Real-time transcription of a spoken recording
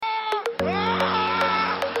Pressure point!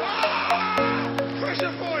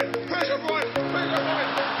 Pressure point! Pressure point! Pressure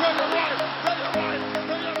point! Pressure point!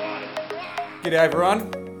 Pressure point! G'day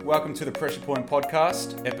everyone, welcome to the Pressure Point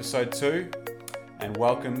Podcast, Episode 2, and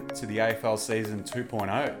welcome to the AFL Season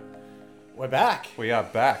 2.0. We're back. We are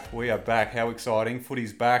back, how exciting,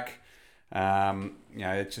 footy's back.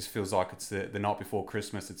 It just feels like it's the night before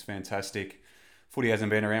Christmas, it's fantastic. Footy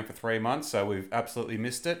hasn't been around for 3 months, so we've absolutely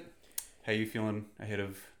missed it. How are you feeling ahead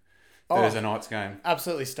of Thursday night's game?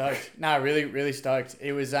 Absolutely stoked. No, really stoked.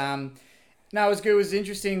 It was it was good. It was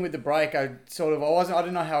interesting with the break. I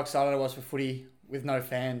didn't know how excited I was for footy with no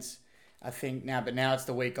fans. I think now it's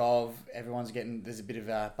the week of. There's a bit of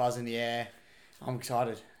a buzz in the air. I'm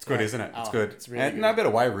excited. It's good, isn't it? It's good. It's really and good. no better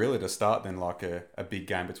way really to start than like a big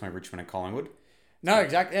game between Richmond and Collingwood. No,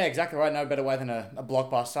 exactly. Yeah, exactly right. No better way than a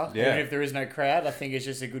blockbuster. Yeah. Even if there is no crowd, I think it's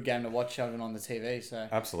just a good game to watch even on the TV. So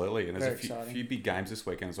Absolutely, and there's Very a exciting. few big games this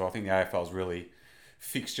weekend as well. I think the AFL's really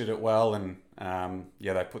fixtured it well, and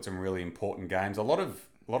they put some really important games. A lot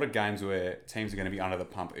of games where teams are going to be under the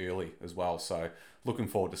pump early as well. So looking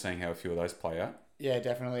forward to seeing how a few of those play out. yeah,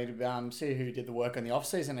 definitely. See who did the work on the off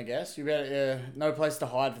season. I guess you better no place to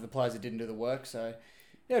hide for the players that didn't do the work. So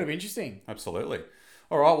yeah, it'll be interesting. Absolutely.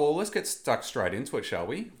 All right, well, let's get stuck straight into it, shall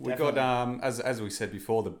we? We've got, Definitely. as we said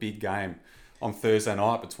before, the big game on Thursday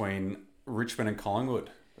night between Richmond and Collingwood.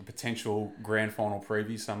 A potential grand final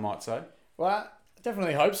preview, some might say. Well, I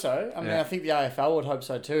definitely hope so. I mean, Yeah. I think the AFL would hope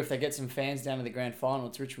so too. If they get some fans down to the grand final,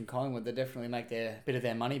 it's Richmond Collingwood. They definitely make their bit of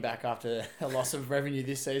their money back after a loss of revenue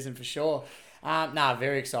this season for sure.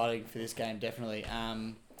 Very exciting for this game, definitely.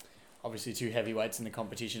 Obviously, two heavyweights in the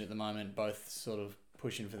competition at the moment, both sort of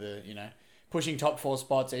pushing for pushing top 4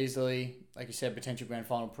 spots easily. Like you said, potential grand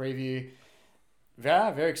final preview.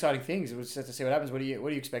 Very exciting things. We'll just have to see what happens. What are you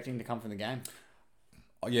expecting to come from the game?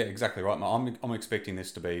 Oh, yeah, exactly right, mate. I'm expecting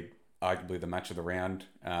this to be arguably the match of the round.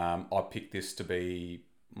 I picked this to be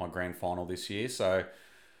my grand final this year, so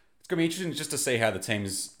it's going to be interesting just to see how the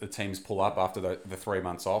teams pull up after the 3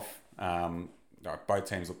 months off. Both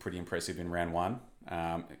teams look pretty impressive in round one,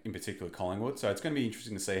 in particular Collingwood. So it's going to be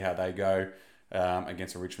interesting to see how they go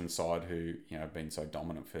against a Richmond side who have been so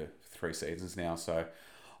dominant for 3 seasons now. So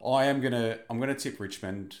I'm gonna tip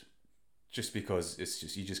Richmond just because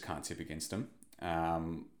you just can't tip against them.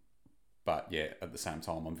 But yeah, at the same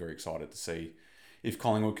time, I'm very excited to see if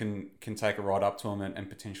Collingwood can take a ride up to them and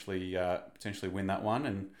potentially win that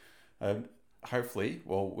one. And hopefully,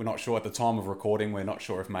 well, we're not sure at the time of recording. We're not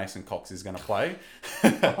sure if Mason Cox is going to play.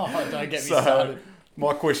 Oh, don't get me started.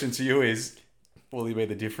 My question to you is, will he be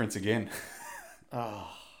the difference again?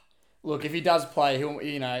 Look, if he does play, he'll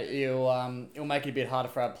make it a bit harder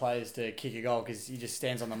for our players to kick a goal because he just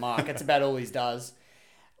stands on the mark. That's about all he does.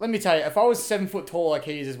 Let me tell you, if I was 7 foot tall like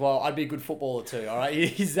he is as well, I'd be a good footballer too. All right,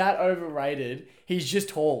 he's that overrated. He's just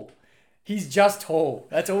tall. He's just tall.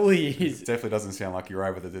 That's all he is. Definitely doesn't sound like you're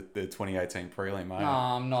over the 2018 prelim, mate. No,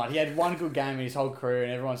 I'm not. He had one good game in his whole career,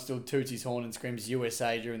 and everyone still toots his horn and screams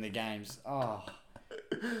USA during the games. Oh.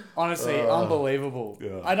 Honestly, unbelievable.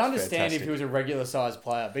 Yeah, I'd understand fantastic. if he was a regular sized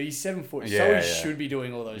player, but he's 7 foot, so Yeah, he yeah. should be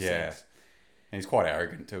doing all those Yeah. things. And he's quite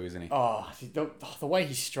arrogant too, isn't he? The way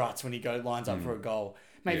he struts when he lines up for a goal.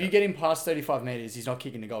 Mate, if Yeah. you get him past 35 metres, he's not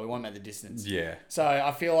kicking the goal. He won't make the distance. Yeah. So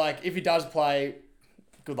I feel like if he does play,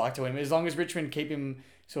 good luck to him. As long as Richmond keep him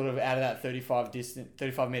sort of out of that 35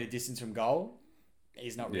 metre distance from goal,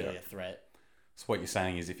 he's not really Yeah. a threat. So what you're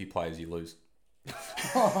saying is if he plays, you lose.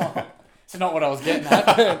 It's not what I was getting at.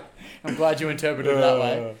 But I'm glad you interpreted it that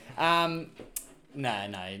way. No.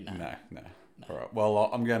 No. All right. Well,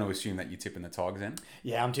 I'm going to assume that you're tipping the Tigers then.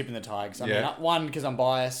 Yeah, I'm tipping the Tigers. I Yeah. mean, one, because I'm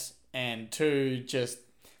biased, and two, just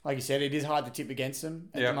like you said, it is hard to tip against them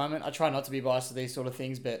at Yeah. the moment. I try not to be biased to these sort of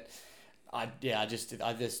things, but I just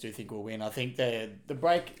do think we'll win. I think the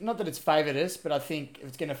break, not that it's favoured us, but I think if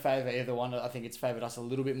it's going to favour either one, I think it's favoured us a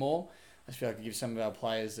little bit more. I just feel like it gives some of our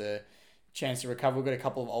players a chance to recover. We've got a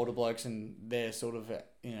couple of older blokes, and they're sort of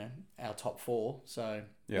our top 4. So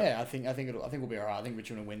Yeah. I think we'll be alright. I think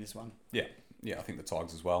Richmond will win this one. Yeah, I think the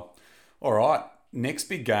Tigers as well. All right. Next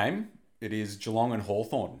big game, it is Geelong and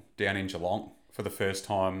Hawthorn down in Geelong for the first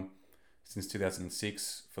time since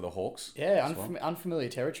 2006 for the Hawks. Yeah, as well. unfamiliar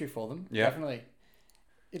territory for them. Yeah. Definitely.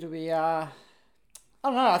 It'll be. I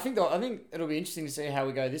don't know. I think it'll be interesting to see how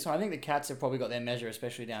we go this one. I think the Cats have probably got their measure,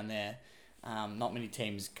 especially down there. Not many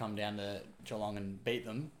teams come down to Geelong and beat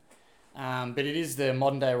them. But it is the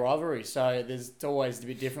modern day rivalry, so it's always a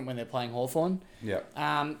bit different when they're playing Hawthorn. Yeah.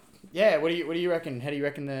 Yeah. What do you reckon? How do you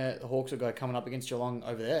reckon the Hawks will go coming up against Geelong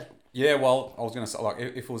over there? Yeah, well, I was going to say, like,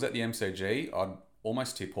 if it was at the MCG, I'd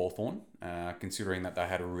almost tip Hawthorn, considering that they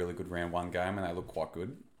had a really good round one game and they look quite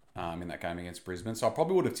good. in that game against Brisbane. So I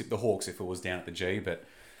probably would have tipped the Hawks if it was down at the G, but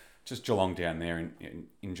just Geelong down there in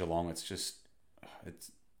Geelong,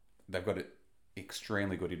 they've got an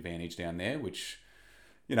extremely good advantage down there, which,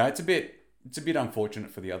 it's a bit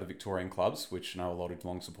unfortunate for the other Victorian clubs, which I know a lot of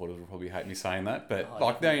Geelong supporters will probably hate me saying that,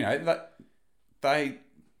 but they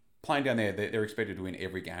playing down there, they're expected to win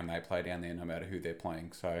every game they play down there, no matter who they're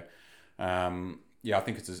playing. So, I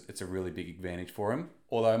think it's a really big advantage for them.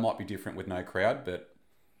 Although it might be different with no crowd, but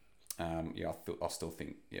I still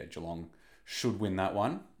think Geelong should win that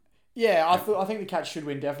one. Yeah, I think the Cats should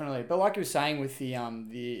win, definitely. But like you were saying with the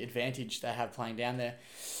advantage they have playing down there,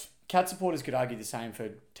 Cat supporters could argue the same for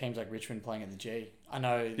teams like Richmond playing at the G. I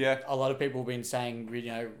know a lot of people have been saying,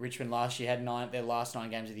 Richmond last year had their last 9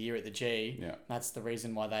 games of the year at the G. Yeah. That's the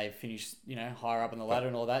reason why they finished, higher up on the ladder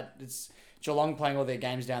and all that. It's Geelong playing all their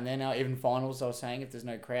games down there now, even finals, I was saying, if there's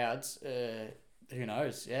no crowds. Who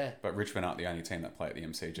knows? Yeah. But Richmond aren't the only team that play at the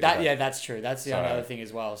MCG. That's true. That's the other thing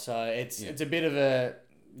as well. So it's a bit of a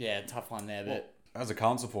tough one there. But as a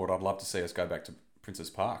Carlton supporter, I'd love to see us go back to Princes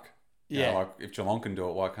Park. If Geelong can do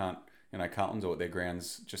it, why can't Carlton do it? Their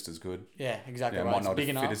ground's just as good. Yeah, exactly. It Right. might not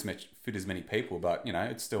fit as many people, but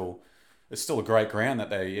it's still a great ground that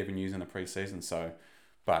they even use in the preseason. So,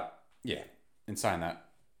 but in saying that,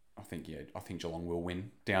 I think Geelong will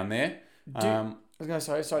win down there.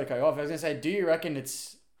 Sorry to cut you off. I was going to say, do you reckon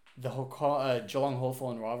it's the Geelong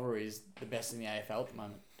Hawthorn rivalry is the best in the AFL at the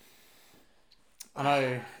moment? I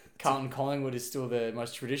know Carlton Collingwood is still the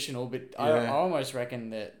most traditional, but I almost reckon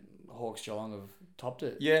that Hawks Geelong have topped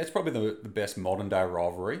it. Yeah, it's probably the best modern day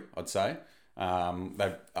rivalry, I'd say.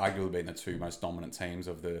 They've arguably been the two most dominant teams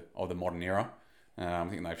of the modern era. I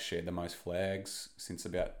think they've shared the most flags since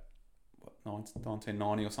about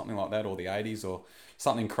 1990 or something like that, or the 80s or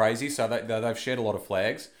something crazy. So they've shared a lot of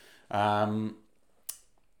flags. And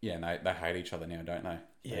they hate each other now, don't they?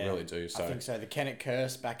 Yeah, they really do. So I think so. The Kennett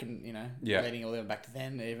curse back in, leading a little back to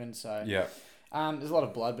then even. So there's a lot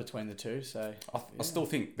of blood between the two. So I still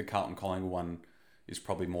think the Carlton Collingwood one is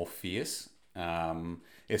probably more fierce.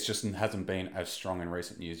 It's just hasn't been as strong in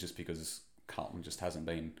recent years, just because Carlton just hasn't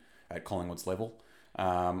been at Collingwood's level.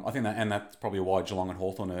 I think that's probably why Geelong and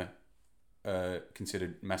Hawthorn are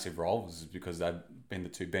considered massive rivals, is because they've been the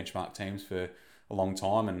two benchmark teams for a long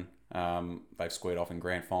time, and they've squared off in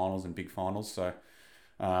grand finals and big finals. So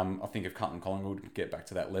I think if Carlton Collingwood get back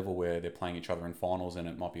to that level where they're playing each other in finals, then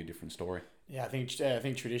it might be a different story. Yeah, I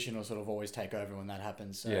think tradition will sort of always take over when that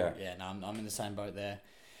happens. So, I'm in the same boat there.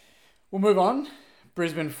 We'll move on.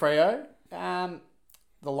 Brisbane Freo. The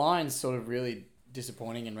Lions sort of really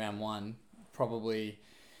disappointing in round one. Probably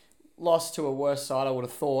lost to a worse side, I would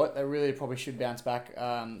have thought. They really probably should bounce back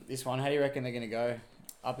this one. How do you reckon they're going to go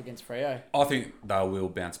up against Freo? I think they will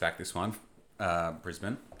bounce back this one,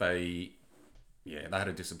 Brisbane. They had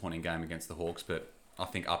a disappointing game against the Hawks, but I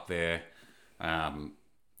think up there,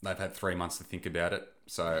 they've had 3 months to think about it.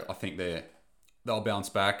 So I think they'll bounce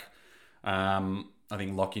back. I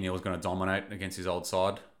think Lachie Neale is going to dominate against his old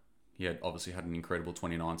side. He obviously had an incredible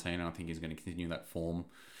 2019, and I think he's going to continue that form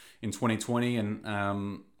in 2020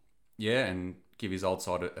 and give his old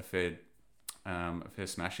side a fair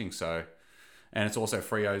smashing. So, and it's also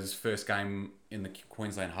Freo's first game in the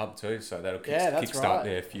Queensland hub too, so that'll kickstart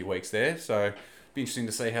their few weeks there. So, be interesting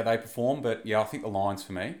to see how they perform. But I think the Lions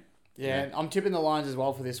for me. Yeah, I'm tipping the Lions as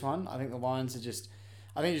well for this one. I think the Lions are just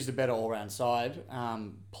a better all-round side.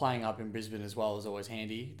 Playing up in Brisbane as well is always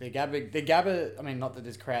handy. The Gabba, I mean, not that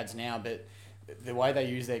there's crowds now, but the way they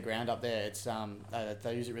use their ground up there, it's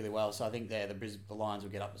they use it really well. So I think the Lions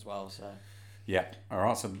will get up as well. So yeah, all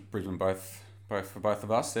right. So Brisbane both for both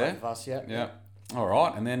of us there. Both of us, yeah. Yeah. All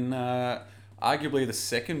right, and then arguably the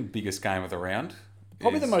second biggest game of the round.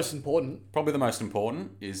 Probably the most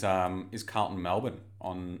important is Carlton Melbourne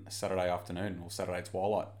on Saturday afternoon or Saturday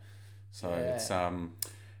twilight. So it's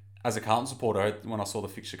as a Carlton supporter, when I saw the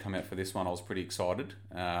fixture come out for this one, I was pretty excited,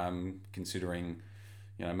 considering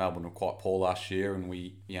Melbourne were quite poor last year, and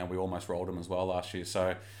we almost rolled them as well last year.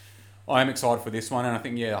 So I am excited for this one, and I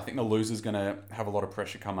think the loser's going to have a lot of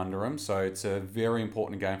pressure come under them. So it's a very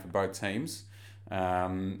important game for both teams. I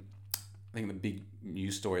think the big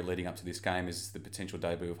news story leading up to this game is the potential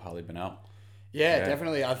debut of Harley Bennell. Yeah,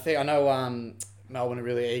 definitely. I know Melbourne are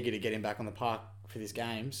really eager to get him back on the park for this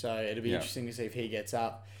game, so it'll be interesting to see if he gets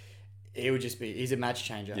up. He's a match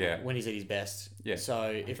changer when he's at his best. Yeah. So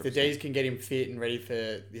if 100%. The D's can get him fit and ready for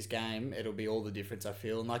this game, it'll be all the difference, I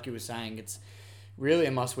feel. And like you were saying, it's really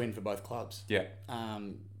a must-win for both clubs. Yeah.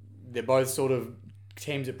 They're both sort of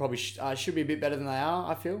teams that probably should be a bit better than they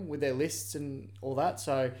are, I feel, with their lists and all that.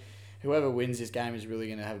 So whoever wins this game is really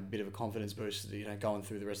going to have a bit of a confidence boost, going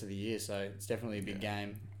through the rest of the year. So it's definitely a big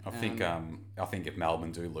game. I think if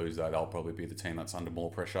Melbourne do lose though, they'll probably be the team that's under more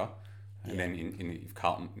pressure, and then if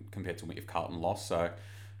Carlton compared to if Carlton lost, so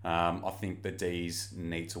I think the D's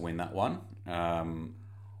need to win that one.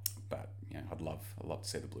 But I'd love to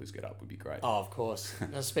see the Blues get up. Would be great. Oh, of course.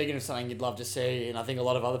 Now, speaking of something you'd love to see, and I think a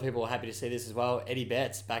lot of other people are happy to see this as well, Eddie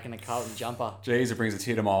Betts back in a Carlton jumper. Jeez, it brings a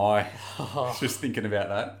tear to my eye. Just thinking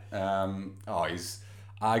about that. He's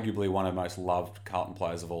arguably one of the most loved Carlton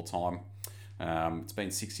players of all time. It's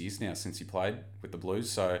been 6 years now since he played with the Blues,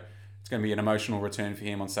 so it's going to be an emotional return for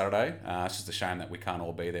him on Saturday. It's just a shame that we can't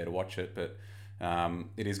all be there to watch it, but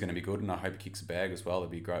it is going to be good, and I hope he kicks a bag as well.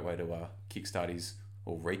 It'd be a great way to kickstart his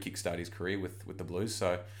career with the Blues.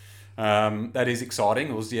 So that is exciting.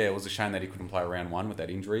 It was a shame that he couldn't play round one with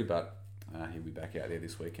that injury, but he'll be back out there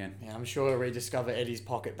this weekend. Yeah, I'm sure he'll rediscover Eddie's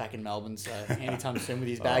pocket back in Melbourne. So anytime soon with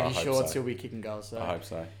his baggy shorts, he'll be kicking goals. So I hope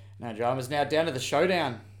so. No dramas. Now down to the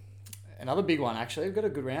showdown. Another big one, actually. We've got a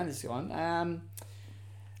good round this one.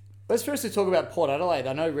 Let's firstly talk about Port Adelaide.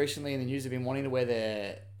 I know recently in the news they've been wanting to wear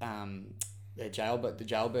the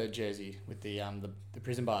jailbird jersey with the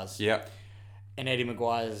prison bars. Yeah. And Eddie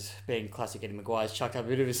Maguire's, being classic Eddie Maguire's, chucked up a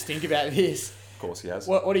bit of a stink about this. Of course he has.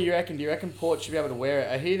 What do you reckon? Do you reckon Port should be able to wear it?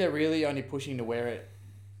 I hear they're really only pushing to wear it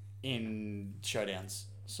in showdowns.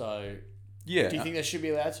 So, yeah. Do you think they should be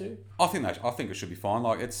allowed to? I think it should be fine.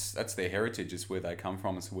 Like that's their heritage. It's where they come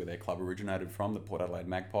from. It's where their club originated from, the Port Adelaide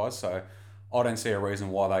Magpies. So I don't see a reason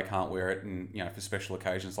why they can't wear it, and for special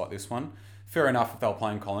occasions like this one. Fair enough if they were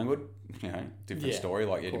playing Collingwood. Different story.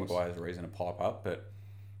 Like Eddie Maguire has a reason to pipe up, but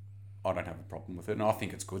I don't have a problem with it, and I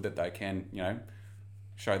think it's good that they can,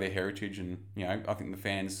 show their heritage, and I think the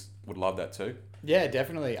fans would love that too. Yeah,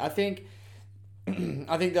 definitely. I think,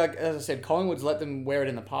 like as I said, Collingwood's let them wear it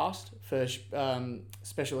in the past for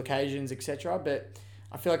special occasions, etc. But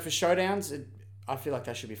I feel like for showdowns, I feel like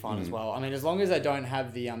that should be fine as well. I mean, as long as they don't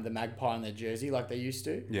have the magpie on their jersey like they used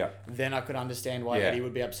to, then I could understand why Eddie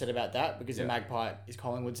would be upset about that, because the magpie is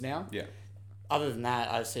Collingwood's now. Yeah. Other than that,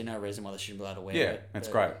 I see no reason why they shouldn't be allowed to wear it. Yeah, that's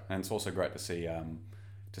great, and it's also great to see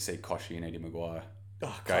Kochie and Eddie Maguire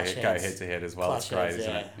go head to head as well. It's great,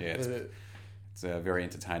 isn't it? Yeah, it's very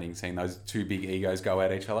entertaining seeing those two big egos go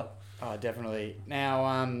at each other. Oh, definitely.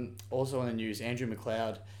 Now, also on the news, Andrew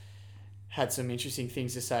McLeod had some interesting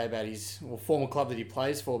things to say about his former club that he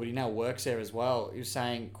plays for, but he now works there as well. He was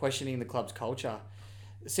questioning the club's culture.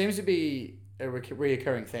 It seems to be a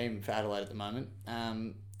reoccurring theme for Adelaide at the moment.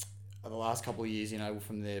 The last couple of years,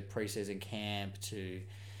 from the pre-season camp to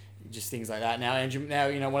just things like that. Now, Andrew,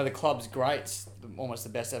 one of the club's greats, almost the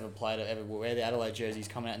best ever player to ever wear the Adelaide jerseys,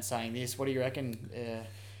 coming out and saying this. What do you reckon?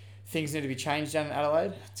 Things need to be changed down in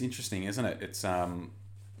Adelaide? It's interesting, isn't it? It's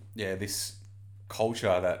this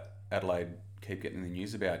culture that Adelaide keep getting the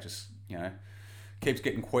news about just keeps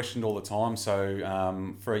getting questioned all the time.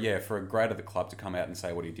 So for a grade of the club to come out and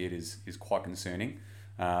say what he did is quite concerning.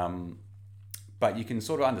 But you can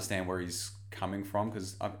sort of understand where he's coming from,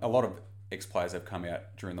 because a lot of ex-players have come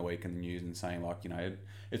out during the week in the news and saying, like,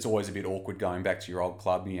 it's always a bit awkward going back to your old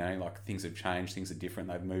club, like things have changed, things are different,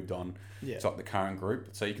 they've moved on to like the current group.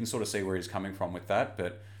 So you can sort of see where he's coming from with that.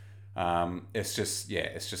 But it's just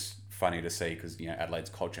funny to see, because, Adelaide's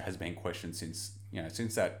culture has been questioned since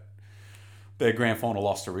that their grand final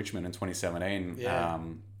loss to Richmond in 2017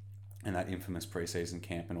 and that infamous pre-season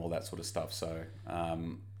camp and all that sort of stuff. So,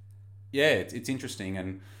 it's interesting,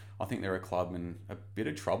 and I think they're a club in a bit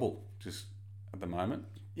of trouble just at the moment.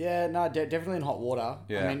 Yeah, no, definitely in hot water.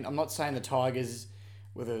 Yeah. I mean, I'm not saying the Tigers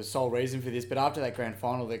were the sole reason for this, but after that grand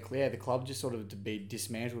final, the club just sort of to be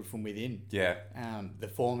dismantled from within. Yeah. The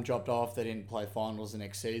form dropped off. They didn't play finals the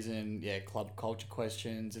next season. Yeah, club culture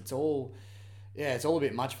questions. It's all a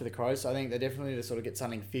bit much for the Crows. So I think they definitely need to sort of get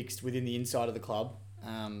something fixed within the inside of the club,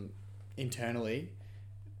 internally,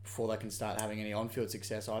 before they can start having any on-field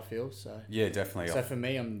success, I feel. So yeah, definitely. So for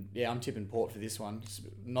me, I'm tipping Port for this one,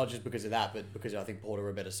 not just because of that, but because I think Port are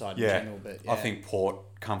a better side in general. But I think Port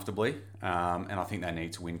comfortably, and I think they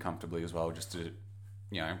need to win comfortably as well, just to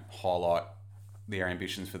highlight their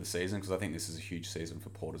ambitions for the season, because I think this is a huge season for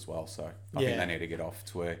Port as well. So I think they need to get off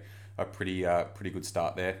to a pretty good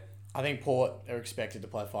start there. I think Port are expected to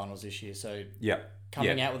play finals this year, so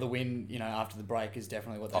coming out with a win, after the break is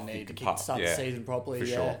definitely what they need to start the season properly. For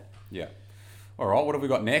sure. Yeah. All right, what have we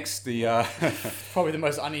got next? The probably the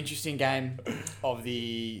most uninteresting game of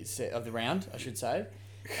the round, I should say.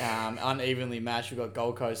 Unevenly matched. We've got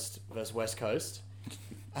Gold Coast versus West Coast.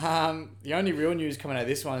 The only real news coming out of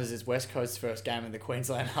this one is it's West Coast's first game in the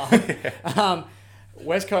Queensland half.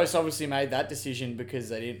 West Coast obviously made that decision because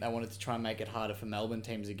they wanted to try and make it harder for Melbourne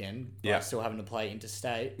teams again by still having to play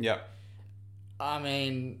interstate. Yeah. I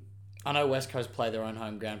mean, I know West Coast play their own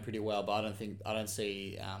home ground pretty well, but I don't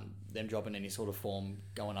see them dropping any sort of form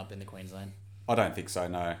going up in the Queensland. I don't think so,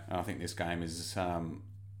 no. I think this game is going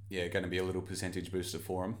to be a little percentage booster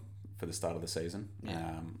for them for the start of the season.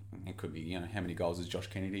 Yeah. It could be, how many goals is Josh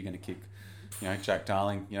Kennedy going to kick? Jack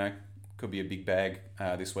Darling, could be a big bag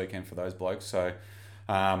this weekend for those blokes. So,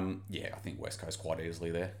 I think West Coast quite easily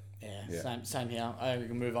there. Yeah. Same here. We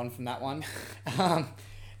can move on from that one.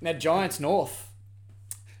 Now, Giants North.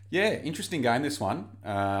 Yeah, interesting game, this one.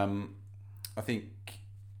 I think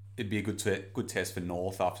it'd be a good test for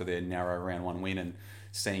North after their narrow round one win and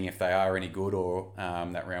seeing if they are any good or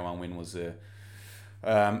that round one win was a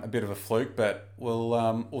bit of a fluke. But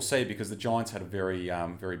we'll see, because the Giants had a very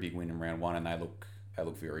very big win in round one and they look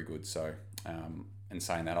very good. So and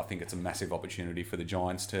saying that, I think it's a massive opportunity for the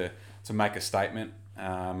Giants to make a statement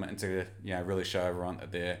and to really show everyone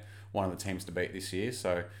that they're one of the teams to beat this year.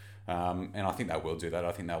 So. And I think they will do that.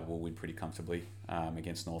 I think they will win pretty comfortably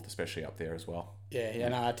against North, especially up there as well.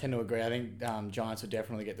 No, I tend to agree. I think Giants will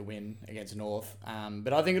definitely get the win against North.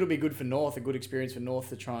 But I think it'll be good for North, a good experience for North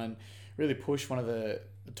to try and really push one of the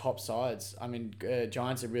top sides. I mean,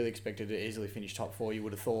 Giants are really expected to easily finish top 4, you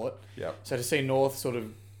would have thought. Yep. So to see North sort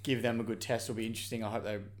of give them a good test will be interesting. I hope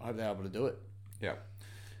they're able to do it. Yeah,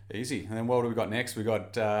 easy. And then what do we got next? We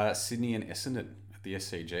got Sydney and Essendon at the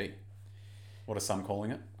SCG. What are some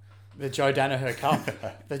calling it? The Joe Danaher Cup.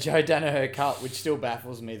 The Joe Danaher Cup, which still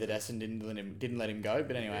baffles me that Essendon didn't let him go.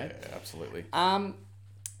 But anyway. Yeah, absolutely.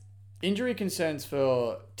 Injury concerns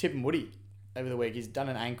for Tip and Woody over the week. He's done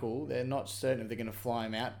an ankle. They're not certain if they're going to fly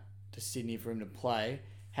him out to Sydney for him to play.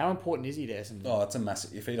 How important is he to Essendon? Oh, that's a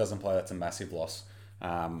massive. If he doesn't play, that's a massive loss.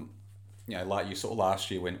 Like you saw last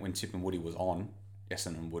year when Tip and Woody was on,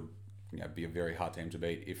 Essendon would be a very hard team to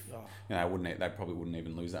beat. If they probably wouldn't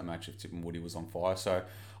even lose that match if Tip and Woody was on fire. So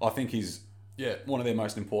I think he's one of their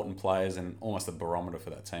most important players and almost a barometer for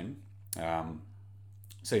that team.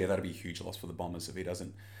 That'd be a huge loss for the Bombers if he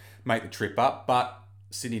doesn't make the trip up. But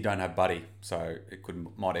Sydney don't have Buddy, so it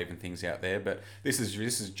might even things out there. But this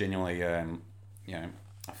is genuinely a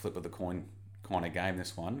flip of the coin kind of game.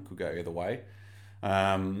 This one could go either way.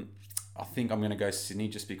 I think I'm going to go Sydney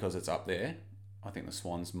just because it's up there. I think the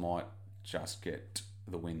Swans might just get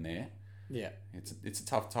the win there. Yeah, it's a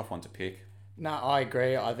tough one to pick. No, I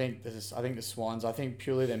agree. I think the Swans. I think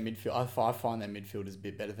purely their midfield. I find their midfield is a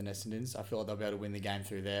bit better than Essendon's. I feel like they'll be able to win the game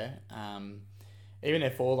through there. Even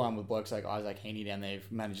their forward line with blokes like Isaac Heaney down there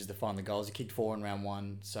manages to find the goals. He kicked 4 in round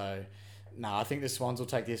 1. So, I think the Swans will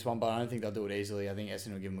take this one, but I don't think they'll do it easily. I think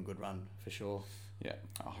Essendon will give them a good run for sure. Yeah,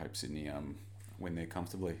 I hope Sydney win there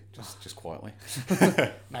comfortably, just quietly.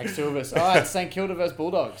 Makes 2 of us. All right, St Kilda versus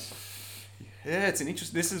Bulldogs. Yeah, it's an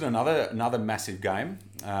interesting. This is another massive game.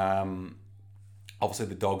 Obviously,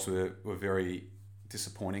 the Dogs were very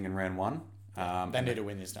disappointing in round 1. They need to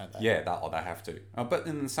win this, don't they? Yeah, they have to. But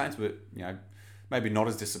then the Saints were, maybe not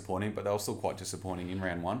as disappointing, but they were still quite disappointing in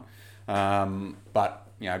round 1. But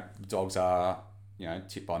the Dogs are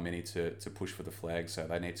tipped by many to push for the flag, so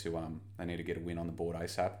they need to get a win on the board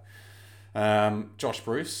ASAP. Josh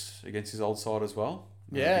Bruce against his old side as well.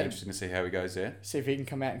 Yeah, it'll be interesting to see how he goes there. See if he can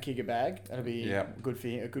come out and kick a bag. That'll be good for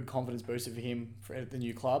him, a good confidence booster for him at the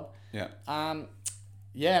new club. Yeah. And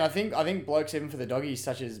I think blokes even for the Doggies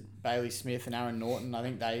such as Bailey Smith and Aaron Norton, I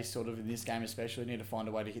think they sort of in this game especially need to find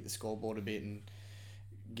a way to hit the scoreboard a bit and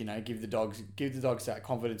give the Dogs that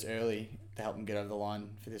confidence early to help them get over the line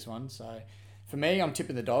for this one. So for me, I'm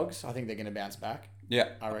tipping the Dogs. I think they're going to bounce back. Yeah,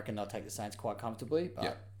 I reckon they'll take the Saints quite comfortably. But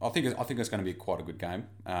yeah, I think it's going to be quite a good game.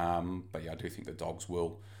 But I do think the Dogs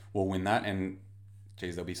will win that. And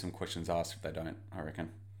there'll be some questions asked if they don't. I reckon.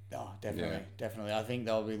 Oh, definitely. I think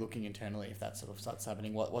they'll be looking internally if that sort of starts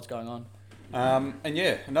happening. What's going on?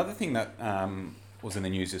 Another thing that was in the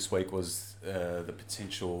news this week was the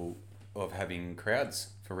potential of having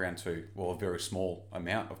crowds for round 2. Well, a very small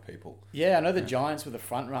amount of people. Yeah, I know the Giants were the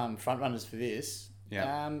front runners for this.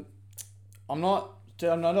 Yeah. I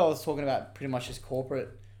was talking about pretty much just corporate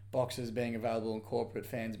boxes being available and corporate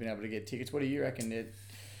fans being able to get tickets. What do you reckon?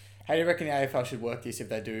 How do you reckon the AFL should work this if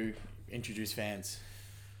they do introduce fans?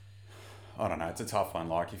 I don't know. It's a tough one.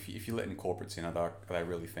 Like if you're letting corporates in, are they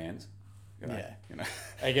really fans? Yeah.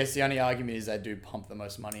 I guess the only argument is they do pump the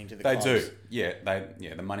most money into the clubs. They do. Yeah.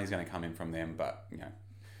 The money's going to come in from them, but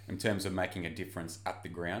in terms of making a difference at the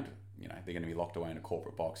ground, they're going to be locked away in a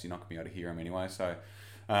corporate box. You're not going to be able to hear them anyway. So,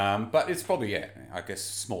 but it's probably I guess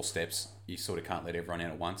small steps. You sort of can't let everyone in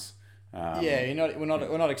at once.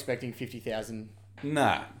 We're not expecting 50,000.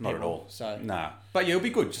 Nah, not at all. So but it'll be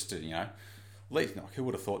good just to At least, like, who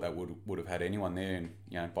would have thought that would have had anyone there, in,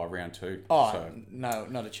 by round 2? Oh, So, no,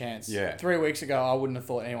 not a chance. Yeah. 3 weeks ago, I wouldn't have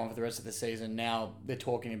thought anyone for the rest of the season. Now they're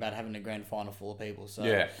talking about having a grand final full of people. So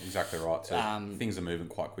yeah, exactly right. So Um, things are moving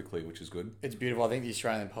quite quickly, which is good. it's beautiful. I think the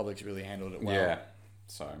Australian public's really handled it well. Yeah.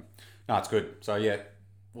 So, no, it's good. So, yeah,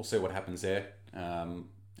 we'll see what happens there. And,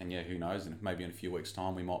 yeah, who knows? And maybe in a few weeks'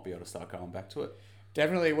 time, we might be able to start going back to it.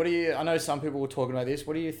 Definitely. I know some people were talking about this.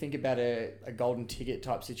 What do you think about a golden ticket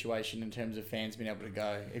type situation in terms of fans being able to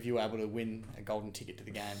go if you were able to win a golden ticket to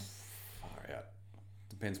the game? Far out.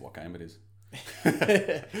 Depends what game it is.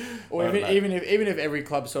 Or I don't know. even if every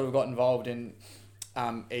club sort of got involved in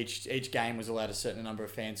each game was allowed a certain number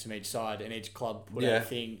of fans from each side, and each club put out Yeah. a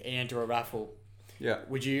thing and enter a raffle. Yeah.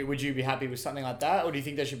 Would you be happy with something like that, or do you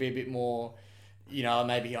think there should be a bit more?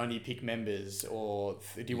 Maybe only pick members, or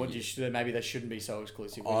do you want maybe they shouldn't be so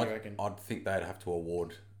exclusive? What do you reckon? I'd think they'd have to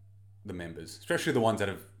award the members, especially the ones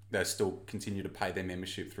that still continue to pay their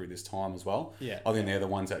membership through this time as well. Yeah. I think they're the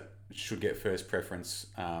ones that should get first preference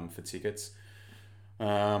for tickets.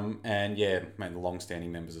 And yeah, the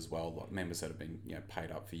long-standing members as well, like members that have been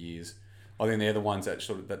paid up for years. I think they're the ones that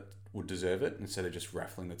that would deserve it, instead of just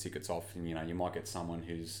raffling the tickets off. And you might get someone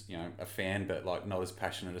who's a fan but like not as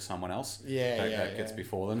passionate as someone else. That gets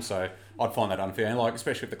before them. So I'd find that unfair, and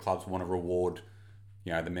especially if the clubs want to reward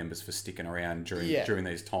the members for sticking around during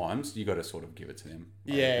these times, you got to sort of give it to them.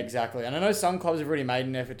 Yeah, exactly. And I know some clubs have already made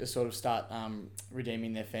an effort to sort of start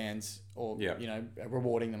redeeming their fans, or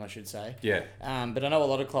rewarding them, I should say. Yeah. But I know a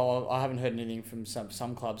lot of clubs. I haven't heard anything from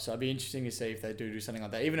some clubs, so it'd be interesting to see if they do something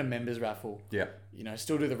like that. Even a members raffle. Yeah.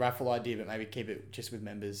 Still do the raffle idea, but maybe keep it just with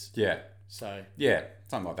members. Yeah. So. Yeah,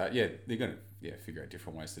 something like that. Yeah, they're gonna figure out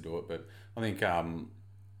different ways to do it, but I think Carlton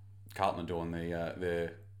are doing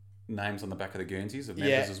the names on the back of the Guernseys of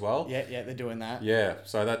members as well. Yeah, they're doing that. Yeah,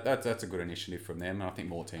 so that's a good initiative from them, and I think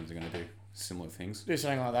more teams are going to do similar things. Do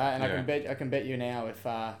something like that, and I can bet you now, if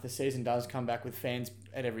the season does come back with fans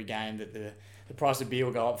at every game, that the price of beer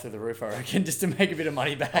will go up through the roof, I reckon, just to make a bit of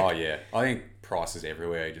money back. Oh yeah, I think prices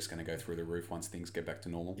everywhere are just going to go through the roof once things get back to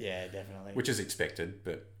normal. Yeah, definitely. Which is expected,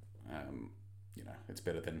 but it's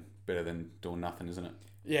better than doing nothing, isn't it?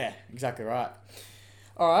 Yeah, exactly right.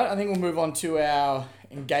 All right, I think we'll move on to our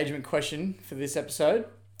engagement question for this episode.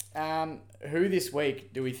 Who this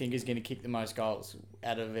week do we think is going to kick the most goals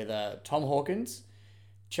out of either Tom Hawkins,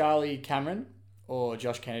 Charlie Cameron, or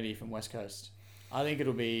Josh Kennedy from West Coast? I think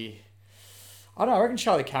it'll be... I reckon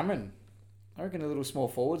Charlie Cameron. I reckon a little small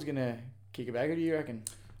forward's going to kick it back. Who do you reckon?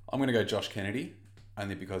 I'm going to go Josh Kennedy,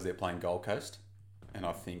 only because they're playing Gold Coast, and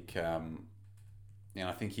I think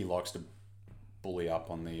I think he likes to bully up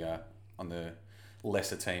on the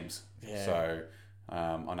lesser teams. Yeah. So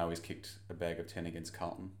I know he's kicked a bag of 10 against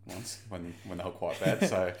Carlton once when they were quite bad.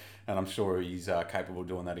 So, and I'm sure he's capable of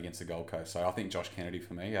doing that against the Gold Coast. So I think Josh Kennedy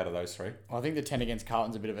for me out of those three. Well, I think the 10 against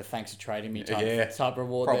Carlton's a bit of a thanks for trading me type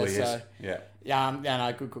reward probably there. is. So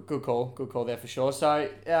Yeah. Good call there for sure. So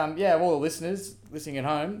all the listeners listening at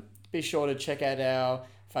home, be sure to check out our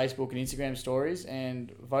Facebook and Instagram stories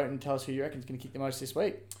and vote and tell us who you reckon is going to kick the most this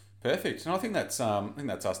week. Perfect. And I think that's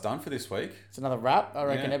us done for this week. It's another wrap. I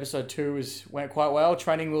reckon episode 2 went quite well.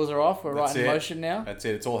 Training wheels are off. We're right in motion now. That's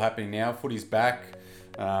it. It's all happening now. Footy's back.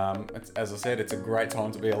 As I said, it's a great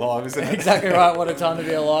time to be alive, isn't it? Exactly right. What a time to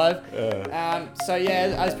be alive.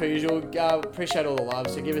 As per usual, appreciate all the love.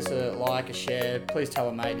 So give us a like, a share. Please tell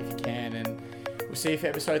a mate if you can, and we'll see you for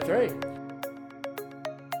episode 3.